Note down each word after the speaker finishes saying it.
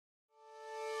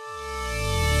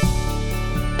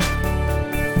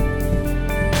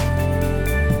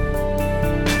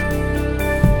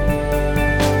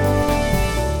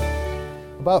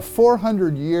About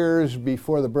 400 years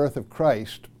before the birth of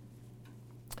Christ,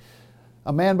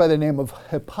 a man by the name of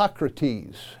Hippocratic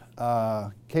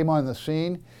came on the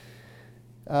scene,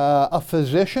 a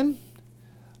physician,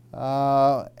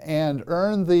 and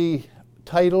earned the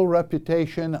title,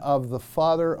 reputation of the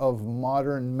father of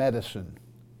modern medicine.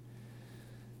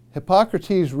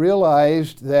 Hippocrates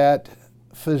realized that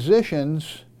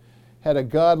physicians had a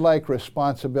godlike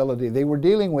responsibility. They were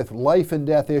dealing with life and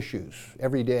death issues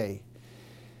every day.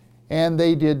 And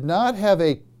they did not have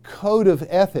a code of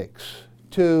ethics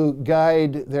to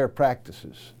guide their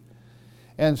practices.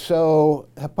 And so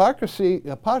Hippocrates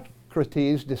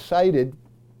decided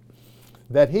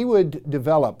that he would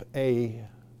develop an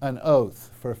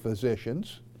oath for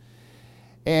physicians.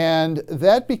 And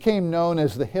that became known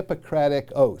as the Hippocratic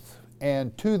Oath.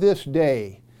 And to this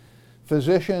day,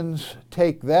 physicians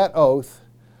take that oath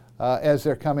as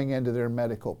they're coming into their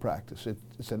medical practice.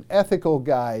 It's an ethical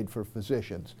guide for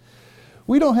physicians.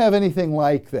 We don't have anything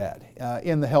like that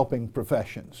in the helping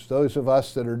professions, those of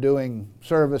us that are doing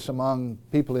service among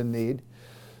people in need.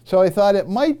 So I thought it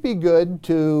might be good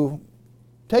to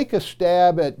take a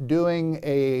stab at doing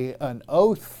an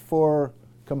oath for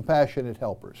compassionate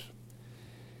helpers.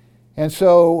 And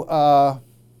so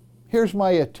here's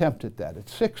my attempt at that.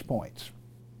 It's 6 points.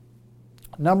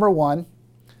 Number 1,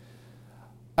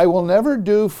 I will never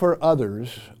do for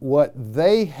others what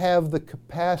they have the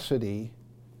capacity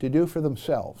to do for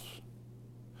themselves.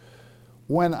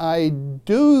 When I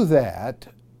do that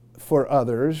for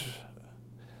others,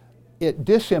 it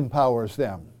disempowers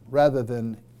them rather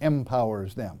than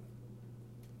empowers them.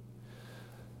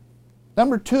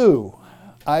 Number 2,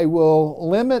 I will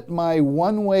limit my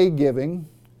one-way giving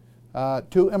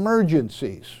to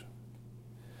emergencies,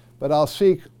 but I'll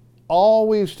seek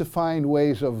always to find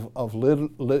ways of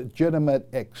legitimate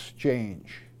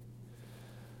exchange.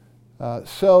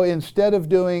 So instead of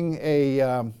doing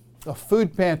a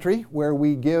food pantry where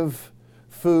we give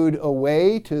food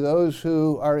away to those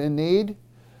who are in need,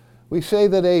 we say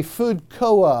that a food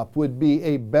co-op would be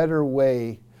a better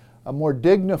way, a more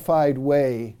dignified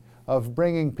way of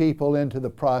bringing people into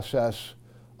the process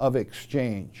of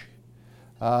exchange.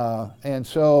 And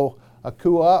so a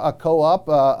co-op,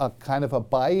 a kind of a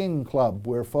buying club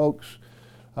where folks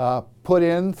put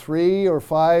in $3 or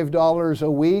 $5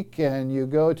 a week, and you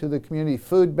go to the community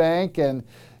food bank and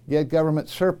get government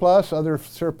surplus, other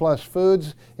surplus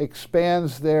foods,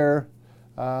 expands their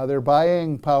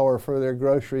buying power for their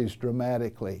groceries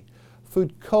dramatically.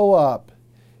 Food co-op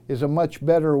is a much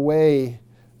better way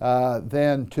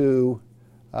than to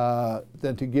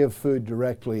give food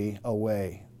directly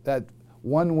away. That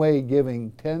one-way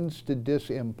giving tends to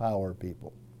disempower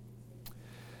people.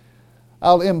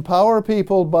 I'll empower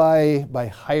people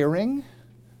by hiring,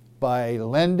 by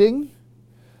lending,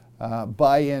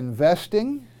 by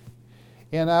investing,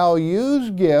 and I'll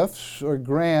use gifts or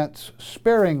grants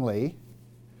sparingly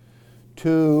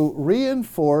to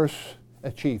reinforce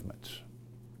achievements.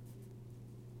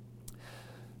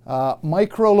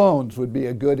 Microloans would be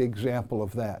a good example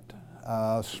of that.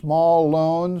 Small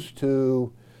loans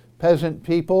to peasant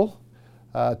people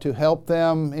to help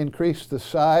them increase the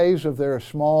size of their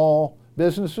small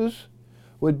businesses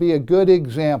would be a good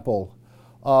example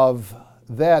of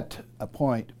that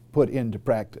point put into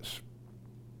practice.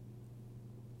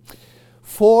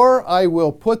 4, I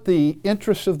will put the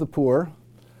interests of the poor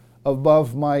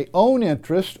above my own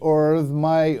interest or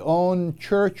my own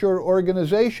church or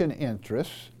organization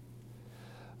interests,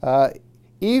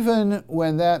 even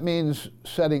when that means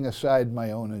setting aside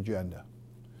my own agenda.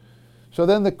 So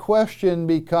then the question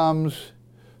becomes,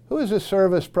 who is this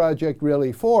service project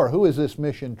really for? Who is this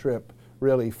mission trip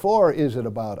really for? Is it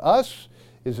about us?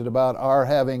 Is it about our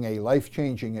having a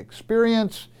life-changing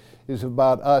experience? Is it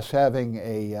about us having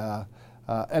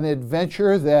an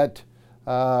adventure that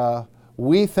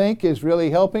we think is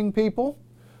really helping people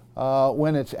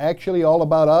when it's actually all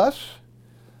about us?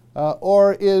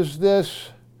 Or is this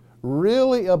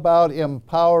really about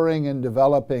empowering and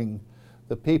developing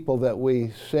the people that we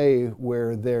say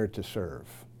we're there to serve?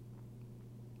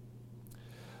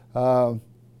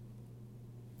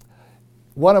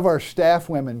 One of our staff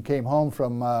women came home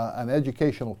from an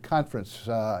educational conference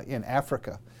in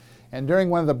Africa, and during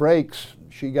one of the breaks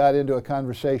she got into a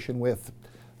conversation with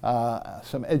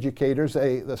some educators.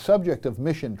 The subject of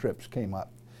mission trips came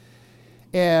up.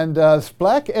 And this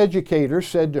black educator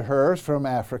said to her from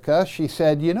Africa, she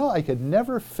said, "You know, I could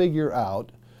never figure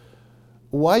out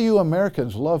why you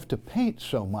Americans love to paint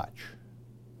so much."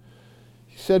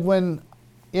 She said,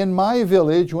 in my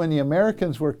village, when the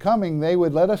Americans were coming, they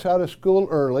would let us out of school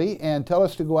early and tell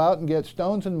us to go out and get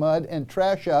stones and mud and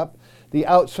trash up the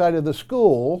outside of the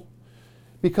school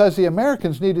because the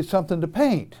Americans needed something to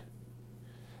paint.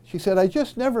 She said, I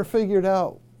just never figured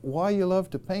out why you love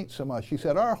to paint so much. She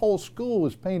said, our whole school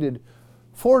was painted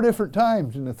 4 different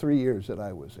times in the 3 years that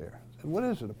I was there. I said, what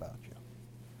is it about you?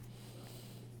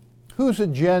 Whose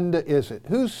agenda is it?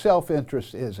 Whose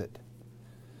self-interest is it?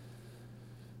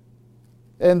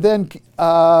 And then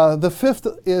the fifth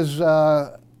is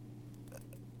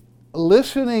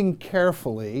listening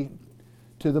carefully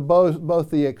to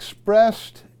both the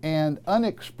expressed and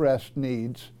unexpressed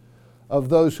needs of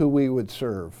those who we would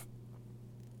serve,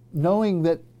 knowing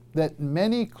that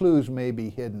many clues may be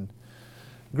hidden.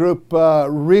 Group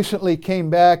recently came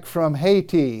back from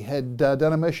Haiti, had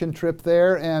done a mission trip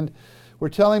there, and were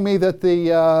telling me that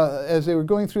as they were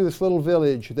going through this little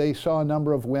village, they saw a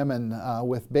number of women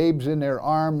with babes in their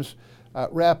arms,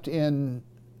 wrapped in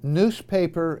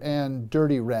newspaper and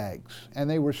dirty rags. And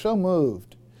they were so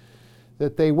moved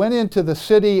that they went into the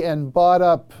city and bought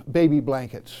up baby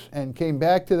blankets and came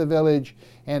back to the village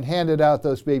and handed out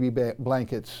those baby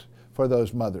blankets for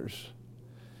those mothers.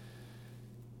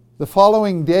 The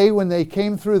following day, when they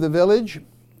came through the village,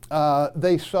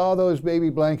 they saw those baby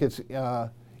blankets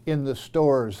in the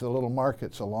stores, the little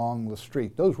markets along the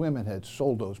street. Those women had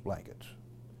sold those blankets.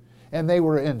 And they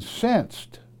were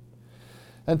incensed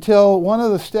until one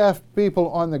of the staff people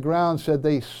on the ground said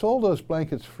they sold those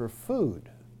blankets for food.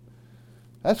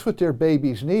 That's what their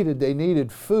babies needed. They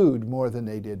needed food more than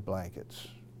they did blankets.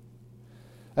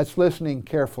 That's listening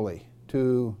carefully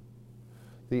to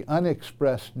the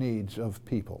unexpressed needs of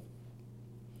people.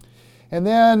 And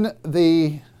then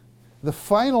the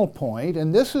final point,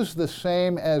 and this is the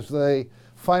same as the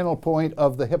final point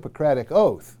of the Hippocratic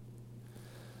Oath.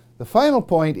 The final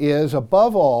point is,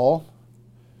 above all,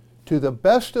 to the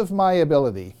best of my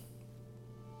ability,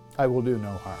 I will do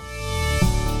no harm.